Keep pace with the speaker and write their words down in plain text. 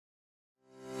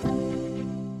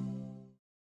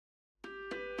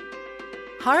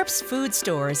Harp's Food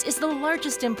Stores is the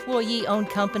largest employee-owned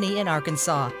company in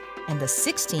Arkansas and the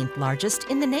 16th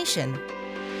largest in the nation.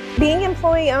 Being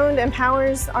employee-owned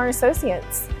empowers our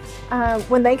associates.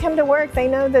 When they come to work, they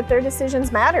know that their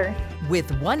decisions matter.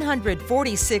 With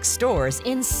 146 stores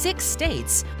in 6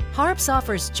 states, Harp's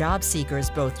offers job seekers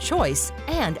both choice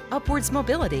and upwards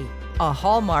mobility. A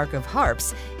hallmark of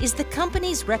Harp's is the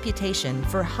company's reputation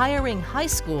for hiring high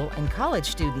school and college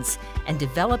students and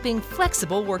developing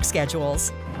flexible work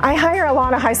schedules. I hire a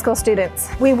lot of high school students.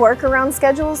 We work around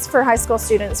schedules for high school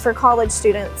students, for college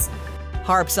students.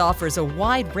 Harp's offers a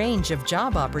wide range of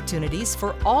job opportunities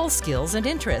for all skills and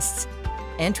interests.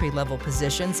 Entry-level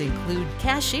positions include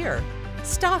cashier,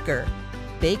 stocker,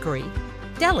 bakery,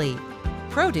 deli,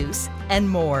 produce, and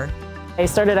more. I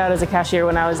started out as a cashier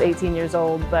when I was 18 years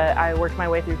old, but I worked my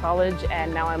way through college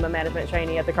and now I'm a management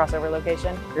trainee at the crossover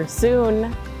location. I'll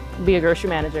soon be a grocery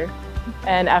manager,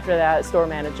 and after that, store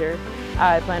manager.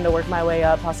 I plan to work my way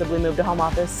up, possibly move to home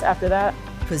office after that.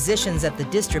 Positions at the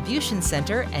distribution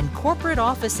center and corporate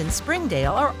office in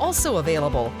Springdale are also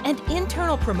available, and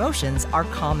internal promotions are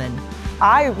common.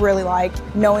 I really like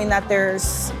knowing that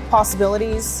there's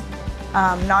possibilities,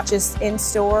 not just in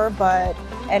store, but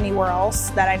anywhere else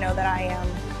that I know that I am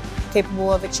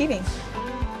capable of achieving.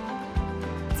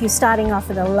 If you're starting off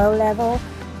at a low level,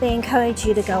 they encourage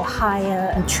you to go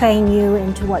higher and train you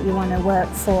into what you want to work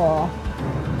for.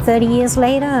 30 years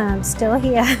later, I'm still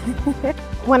here.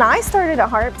 When I started at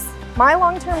Harp's, my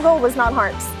long-term goal was not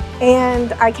Harp's.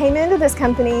 And I came into this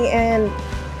company and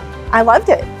I loved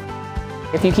it.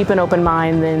 If you keep an open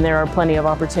mind, then there are plenty of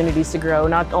opportunities to grow,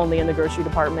 not only in the grocery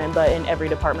department, but in every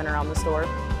department around the store.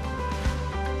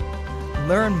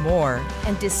 Learn more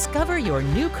and discover your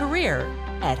new career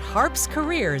at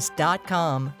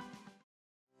harpscareers.com.